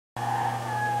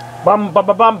Bum bum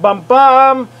bum bum bum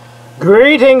bum.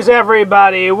 Greetings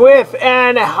everybody with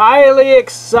an highly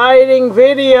exciting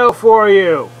video for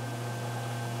you.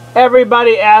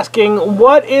 Everybody asking,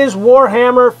 what is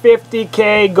Warhammer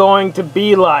 40k going to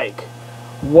be like?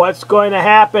 What's going to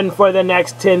happen for the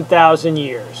next 10,000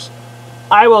 years?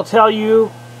 I will tell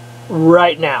you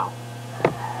right now.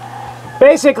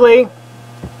 Basically,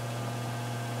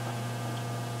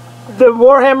 the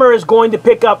Warhammer is going to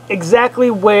pick up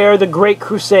exactly where the Great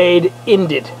Crusade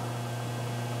ended,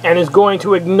 and is going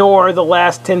to ignore the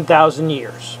last 10,000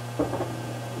 years.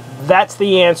 That's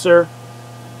the answer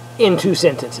in 2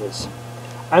 sentences.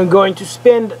 I'm going to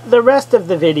spend the rest of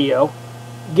the video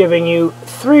giving you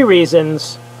 3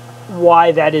 reasons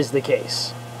why that is the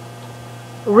case.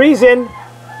 Reason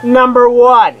number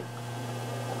 1.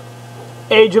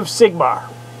 Age of Sigmar.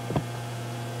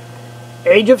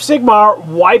 Age of Sigmar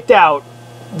wiped out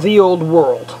the old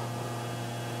world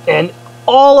and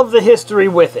all of the history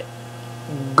with it.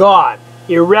 Gone.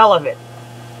 Irrelevant.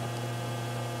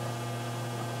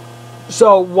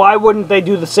 So why wouldn't they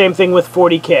do the same thing with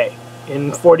 40k?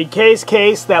 In 40k's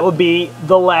case, that would be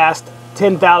the last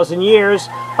 10,000 years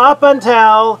up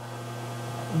until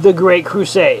the Great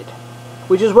Crusade,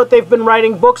 which is what they've been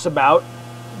writing books about.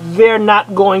 They're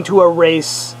not going to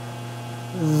erase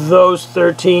those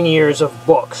 13 years of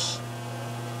books.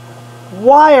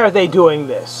 Why are they doing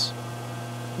this?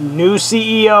 New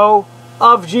CEO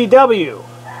of GW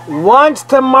wants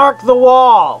to mark the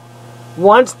wall,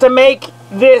 wants to make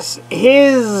this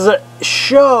his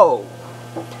show.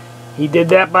 He did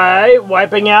that by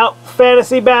wiping out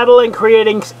Fantasy Battle and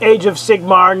creating Age of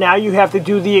Sigmar. Now you have to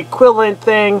do the equivalent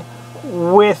thing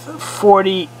with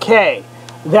 40k.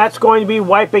 That's going to be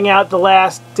wiping out the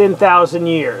last 10,000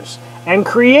 years and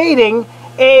creating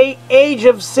a Age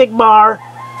of Sigmar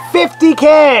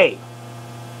 50k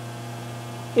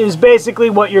is basically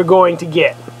what you're going to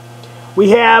get. We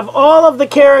have all of the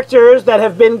characters that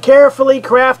have been carefully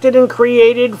crafted and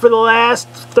created for the last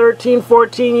 13,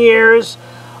 14 years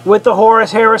with the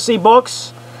Horus Heresy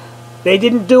books. They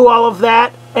didn't do all of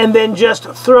that and then just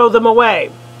throw them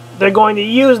away. They're going to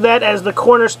use that as the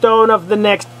cornerstone of the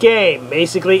next game,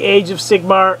 basically Age of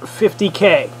Sigmar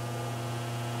 50k.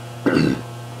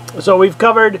 So we've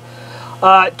covered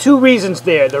 2 reasons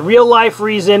there, the real life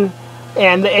reason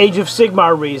and the Age of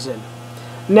Sigmar reason.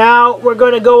 Now we're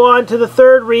going to go on to the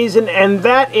 3rd reason, and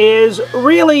that is,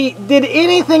 really, did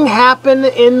anything happen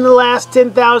in the last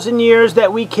 10,000 years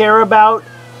that we care about?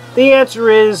 The answer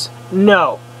is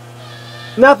no.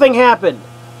 Nothing happened.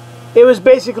 It was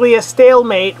basically a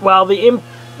stalemate while the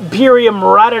Imperium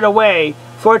rotted away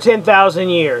for 10,000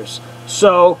 years.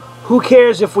 So who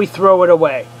cares if we throw it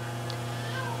away?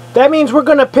 That means we're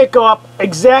going to pick up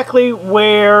exactly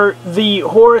where the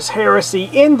Horus Heresy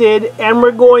ended, and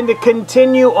we're going to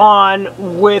continue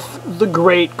on with the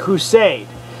Great Crusade.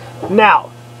 Now,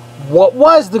 what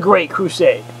was the Great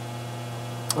Crusade?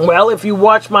 Well, if you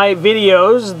watch my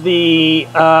videos, the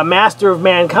Master of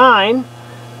Mankind,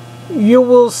 you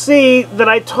will see that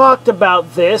I talked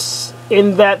about this,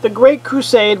 in that the Great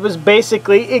Crusade was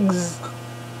basically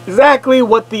exactly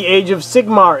what the Age of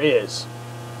Sigmar is.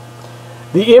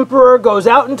 The Emperor goes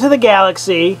out into the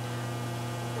galaxy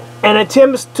and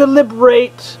attempts to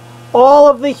liberate all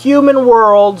of the human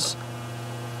worlds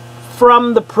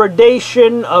from the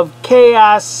predation of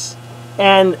Chaos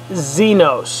and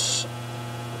Xenos.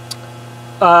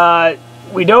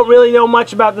 We don't really know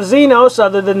much about the Xenos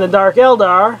other than the Dark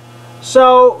Eldar,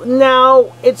 so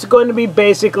now it's going to be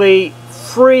basically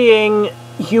freeing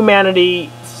humanity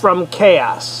from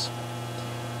chaos.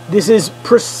 This is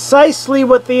precisely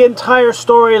what the entire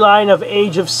storyline of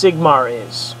Age of Sigmar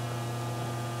is.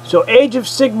 So Age of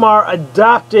Sigmar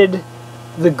adopted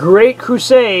the Great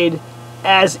Crusade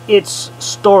as its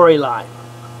storyline.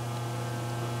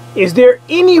 Is there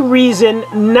any reason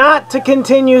not to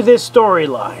continue this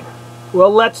storyline?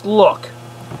 Well, let's look.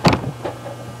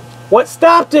 What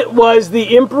stopped it was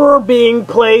the Emperor being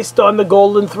placed on the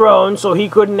Golden Throne, so he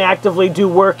couldn't actively do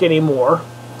work anymore.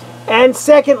 And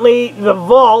secondly, the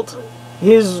vault,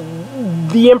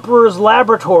 the Emperor's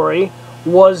laboratory,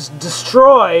 was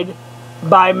destroyed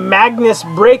by Magnus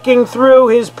breaking through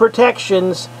his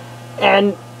protections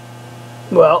and,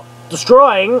 well,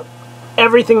 destroying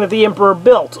everything that the Emperor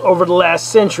built over the last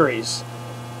centuries.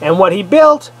 And what he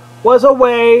built was a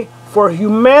way for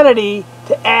humanity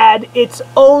to add its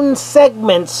own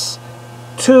segments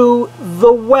to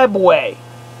the webway,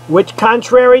 which,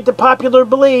 contrary to popular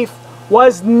belief,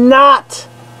 was not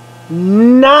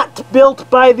built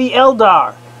by the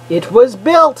Eldar. It was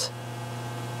built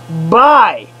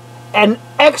by an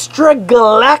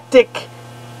extragalactic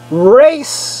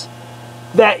race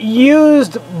that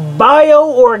used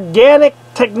bioorganic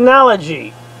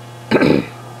technology,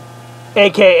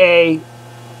 aka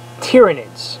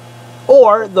Tyranids,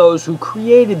 or those who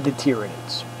created the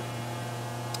Tyranids.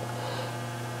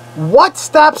 What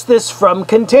stops this from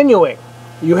continuing?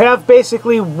 You have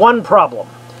basically one problem.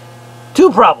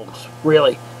 Two problems,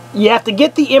 really. You have to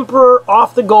get the Emperor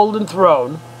off the Golden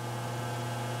Throne.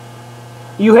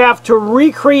 You have to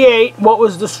recreate what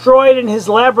was destroyed in his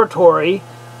laboratory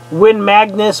when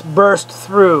Magnus burst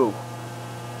through.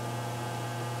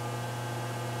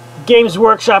 Games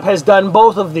Workshop has done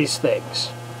both of these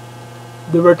things.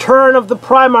 The return of the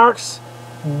Primarchs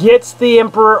gets the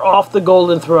Emperor off the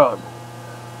Golden Throne.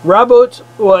 Rabut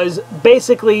was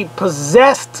basically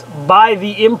possessed by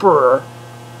the Emperor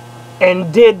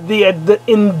and did the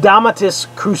Indomitus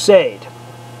Crusade.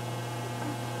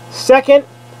 Second,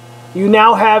 you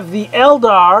now have the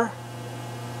Eldar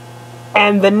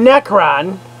and the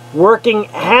Necron working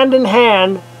hand in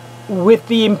hand with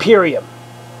the Imperium.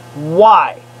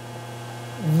 Why?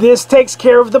 This takes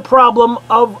care of the problem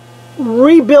of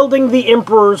rebuilding the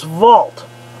Emperor's vault.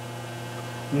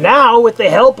 Now, with the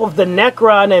help of the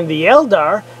Necron and the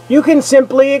Eldar, you can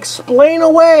simply explain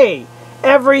away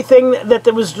everything that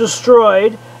was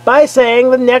destroyed by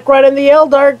saying the Necron and the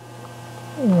Eldar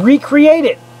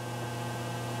recreated.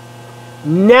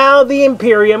 Now the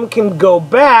Imperium can go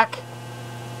back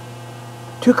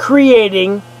to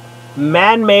creating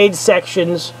man-made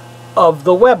sections of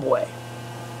the webway.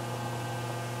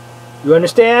 You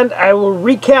understand? I will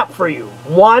recap for you.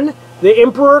 1, the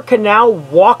Emperor can now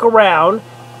walk around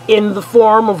in the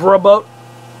form of Robot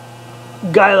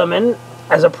Guilliman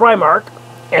as a Primarch,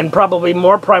 and probably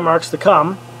more Primarchs to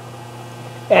come.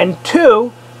 And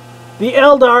 2, the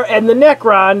Eldar and the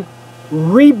Necron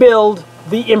rebuild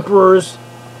the Emperor's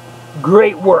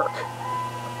great work.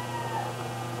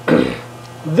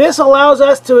 This allows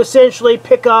us to essentially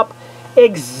pick up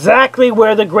exactly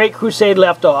where the Great Crusade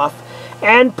left off,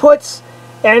 and puts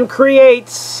and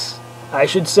creates, I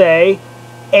should say,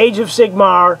 Age of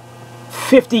Sigmar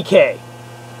 40k.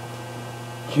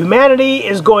 Humanity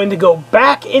is going to go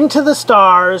back into the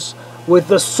stars with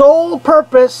the sole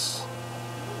purpose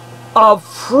of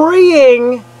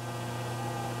freeing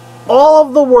all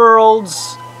of the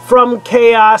worlds from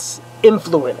chaos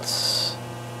influence.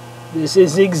 This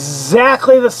is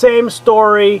exactly the same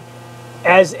story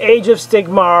as Age of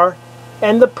Sigmar,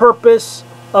 and the purpose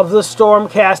of the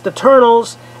Stormcast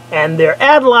Eternals and their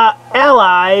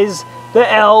allies,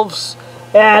 the Elves,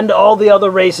 and all the other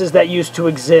races that used to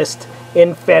exist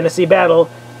in fantasy battle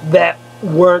that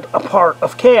weren't a part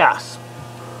of chaos.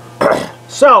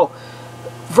 So,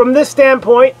 from this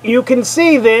standpoint, you can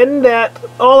see then that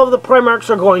all of the Primarchs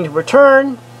are going to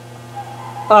return.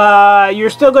 You're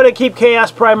still going to keep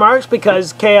Chaos Primarchs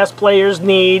because Chaos players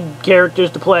need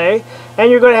characters to play. And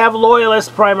you're going to have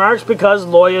Loyalist Primarchs because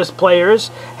Loyalist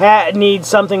players need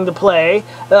something to play.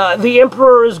 The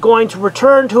Emperor is going to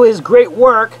return to his great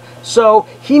work, so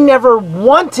he never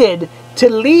wanted to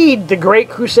lead the Great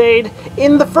Crusade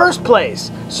in the first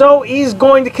place. So he's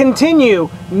going to continue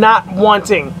not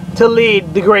wanting to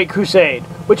lead the Great Crusade,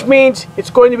 which means it's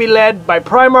going to be led by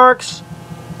Primarchs,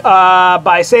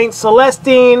 by Saint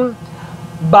Celestine,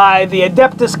 by the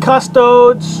Adeptus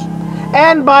Custodes,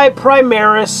 and by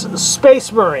Primaris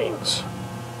Space Marines.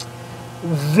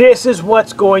 This is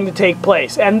what's going to take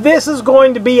place. And this is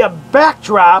going to be a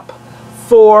backdrop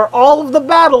for all of the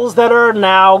battles that are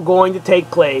now going to take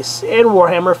place in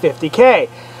Warhammer 40k.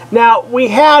 Now, we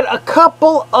had a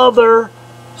couple other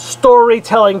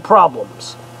storytelling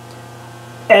problems.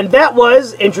 And that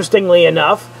was, interestingly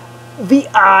enough, the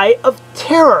Eye of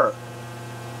Terror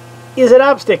is an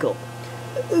obstacle.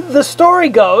 The story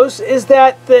goes is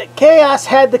that the chaos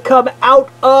had to come out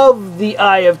of the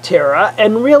Eye of Terror,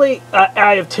 and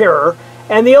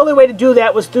and the only way to do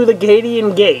that was through the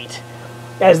Gadian Gate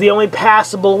as the only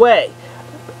passable way.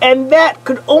 And that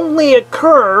could only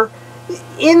occur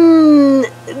in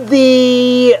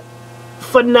the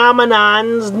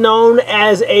phenomenons known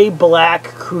as a Black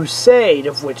Crusade,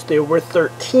 of which there were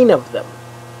 13 of them.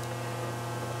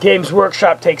 Games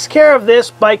Workshop takes care of this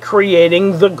by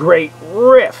creating the Great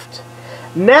Rift.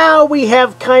 Now we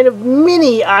have kind of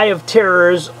mini Eye of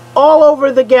Terrors all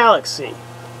over the galaxy.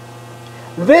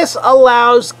 This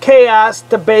allows chaos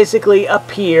to basically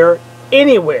appear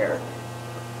anywhere,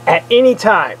 at any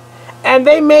time. And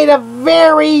they made a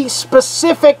very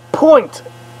specific point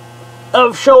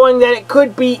of showing that it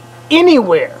could be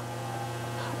anywhere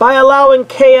by allowing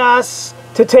chaos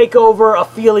to take over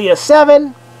Ophelia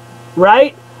 7,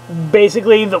 right?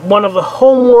 Basically one of the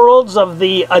home worlds of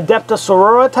the Adepta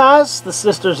Sororitas, the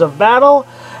Sisters of Battle,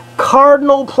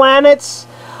 cardinal planets,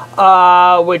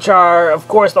 which are, of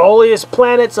course, the holiest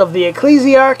planets of the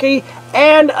ecclesiarchy,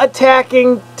 and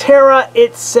attacking Terra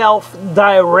itself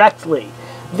directly.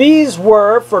 These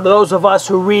were, for those of us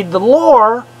who read the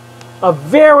lore, a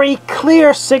very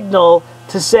clear signal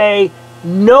to say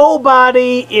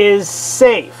nobody is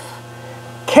safe.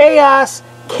 Chaos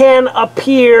can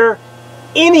appear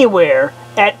anywhere,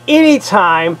 at any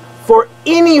time, for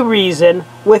any reason,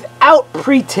 without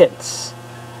pretense.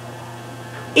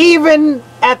 Even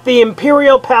at the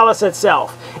Imperial Palace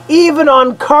itself, even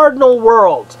on Cardinal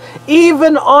Worlds,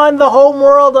 even on the home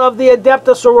world of the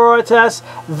Adepta Sororitas,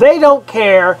 they don't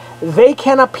care. They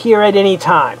can appear at any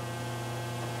time.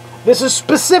 This is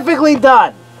specifically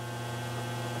done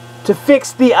to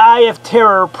fix the Eye of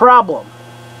Terror problem,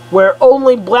 where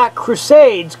only Black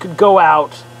Crusades could go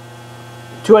out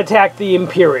to attack the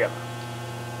Imperium.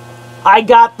 I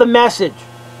got the message.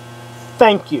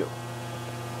 Thank you.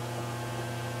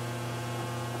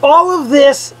 All of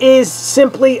this is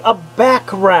simply a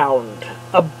background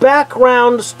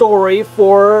story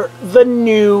for the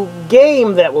new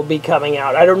game that will be coming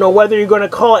out. I don't know whether you're going to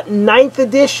call it 9th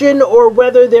edition or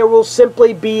whether there will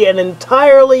simply be an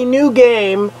entirely new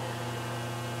game,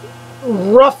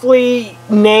 roughly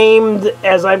named,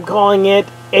 as I'm calling it,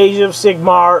 Age of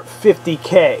Sigmar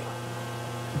 40k.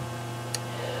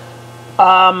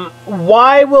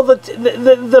 Why will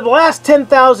the last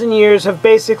 10,000 years have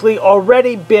basically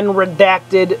already been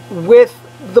redacted with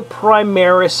the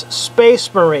Primaris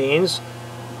Space Marines,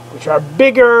 which are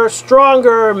bigger,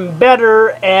 stronger,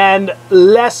 better, and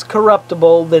less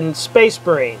corruptible than Space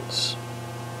Marines.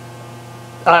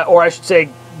 Or I should say,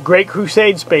 Great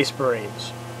Crusade Space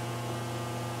Marines.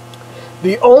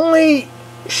 The only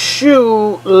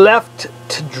shoe left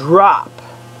to drop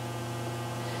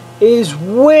is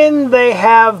when they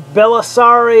have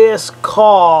Belisarius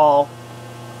Cawl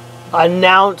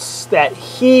announce that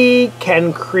he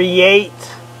can create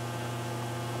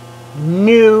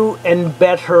new and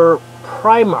better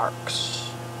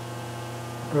Primarchs.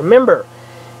 Remember,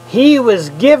 he was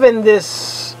given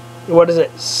this, what is it,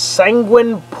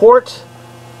 Sanguine Port,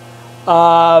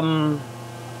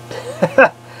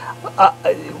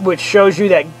 which shows you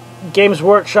that Games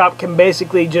Workshop can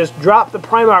basically just drop the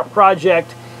Primarch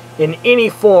project in any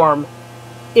form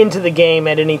into the game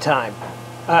at any time.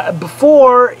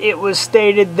 Before, it was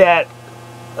stated that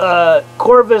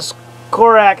Corvus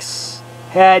Corax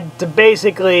had to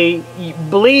basically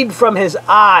bleed from his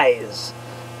eyes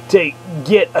to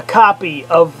get a copy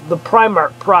of the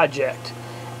Primarch project,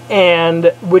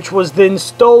 and which was then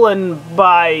stolen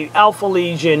by Alpha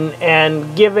Legion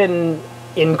and given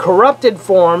in corrupted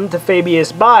form to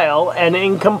Fabius Bile and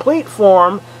in complete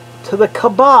form to the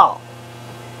Cabal.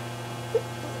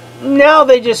 Now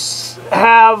they just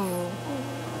have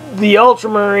the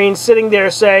Ultramarines sitting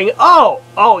there saying,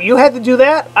 oh, you had to do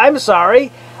that? I'm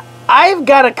sorry. I've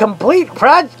got a complete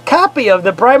copy of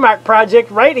the Primarch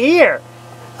project right here.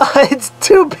 It's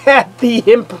too bad the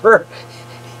Emperor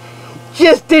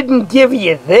just didn't give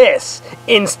you this.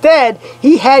 Instead,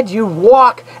 he had you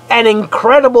walk an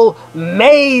incredible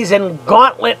maze and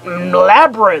gauntlet and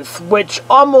labyrinth, which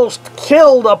almost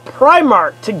killed a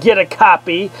Primarch to get a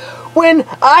copy, when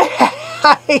I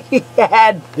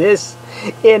had this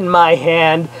in my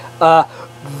hand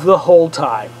the whole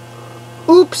time.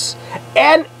 Oops.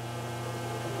 And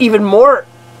even more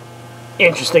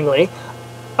interestingly,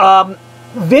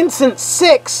 Vincent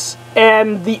VI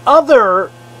and the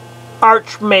other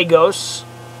Archmagos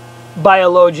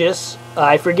Biologus,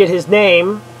 I forget his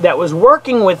name, that was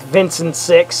working with Vincent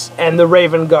VI and the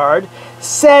Raven Guard,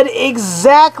 said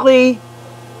exactly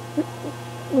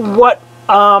what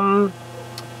Cawl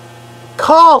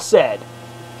said.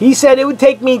 He said it would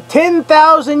take me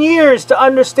 10,000 years to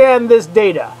understand this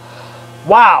data.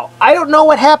 Wow, I don't know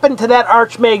what happened to that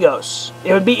Archmagos.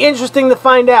 It would be interesting to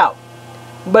find out.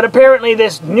 But apparently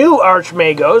this new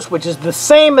Archmagos, which is the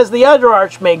same as the other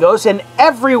Archmagos in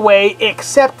every way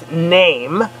except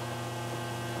name,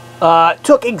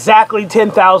 took exactly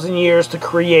 10,000 years to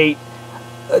create,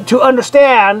 to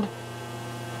understand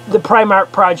the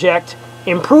Primarch project,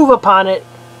 improve upon it,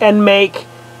 and make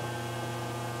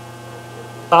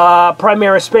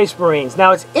Primaris Space Marines.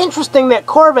 Now, it's interesting that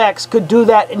Corvax could do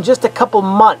that in just a couple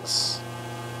months.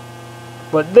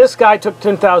 But this guy took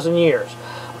 10,000 years.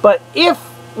 But if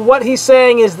what he's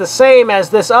saying is the same as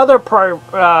this other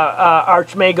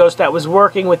Archmagos that was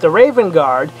working with the Raven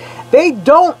Guard, they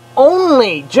don't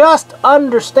only just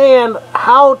understand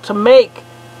how to make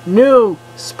new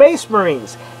Space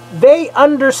Marines. They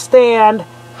understand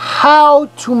how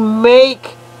to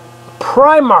make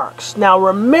Primarchs. Now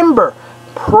remember,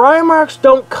 Primarchs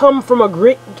don't come from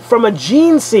a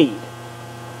gene seed,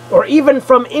 or even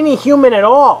from any human at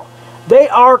all. They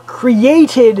are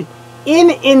created in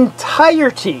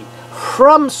entirety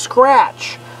from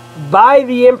scratch by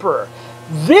the Emperor.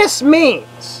 This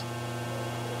means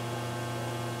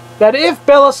that if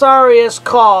Belisarius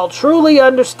Cawl truly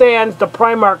understands the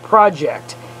Primarch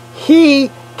project,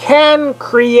 he can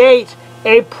create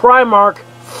a Primarch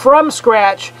from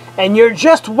scratch, and you're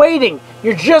just waiting.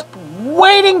 You're just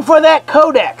waiting for that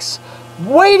codex.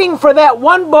 Waiting for that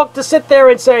one book to sit there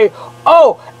and say,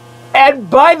 oh, and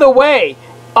by the way,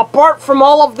 apart from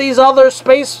all of these other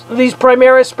these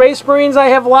Primaris Space Marines I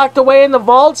have locked away in the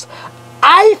vaults,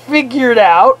 I figured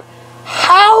out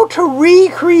how to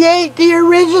recreate the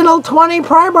original 20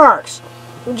 Primarchs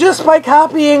just by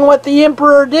copying what the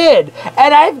Emperor did.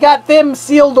 And I've got them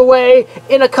sealed away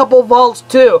in a couple vaults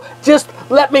too. Just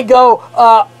let me go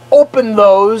open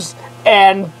those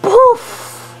and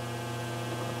poof!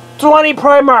 20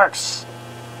 Primarchs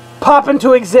pop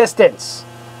into existence.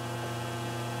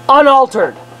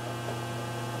 Unaltered.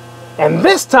 And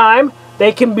this time,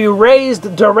 they can be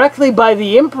raised directly by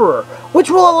the Emperor,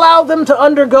 which will allow them to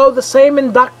undergo the same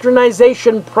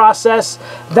indoctrination process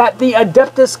that the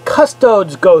Adeptus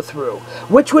Custodes go through,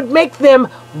 which would make them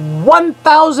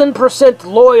 1000%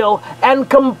 loyal and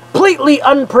completely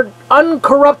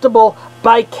uncorruptible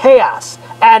by chaos.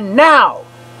 And now,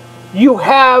 you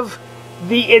have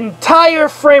the entire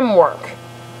framework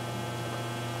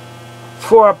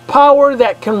for a power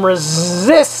that can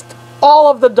resist all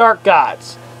of the Dark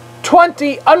Gods.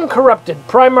 20 uncorrupted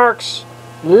Primarchs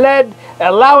led,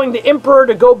 allowing the Emperor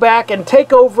to go back and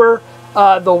take over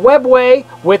the Webway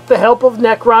with the help of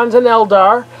Necrons and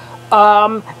Eldar.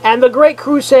 And the Great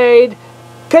Crusade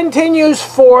continues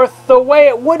forth the way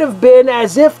it would have been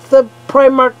as if the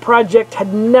Primarch project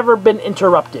had never been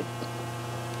interrupted.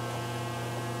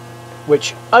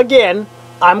 Which, again,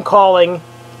 I'm calling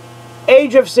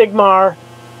Age of Sigmar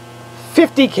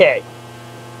 50k.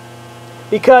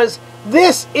 Because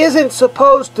this isn't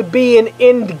supposed to be an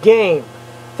end game.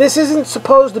 This isn't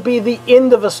supposed to be the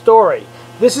end of a story.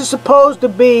 This is supposed to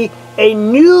be a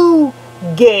new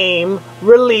game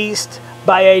released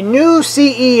by a new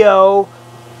CEO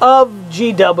of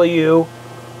GW,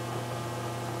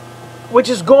 which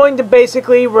is going to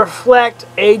basically reflect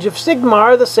Age of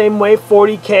Sigmar the same way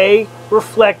 40k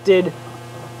reflected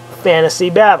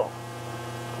Fantasy Battle.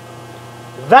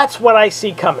 That's what I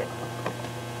see coming.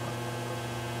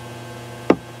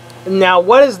 Now,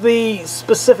 what is the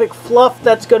specific fluff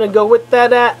that's going to go with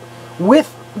that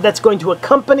that's going to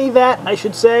accompany that, I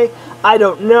should say? I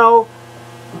don't know.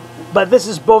 But this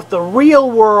is both the real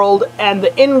world and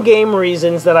the in-game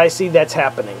reasons that I see that's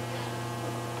happening.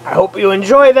 I hope you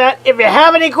enjoy that. If you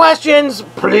have any questions,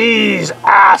 please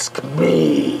ask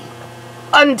me.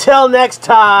 Until next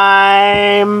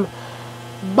time,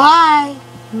 bye.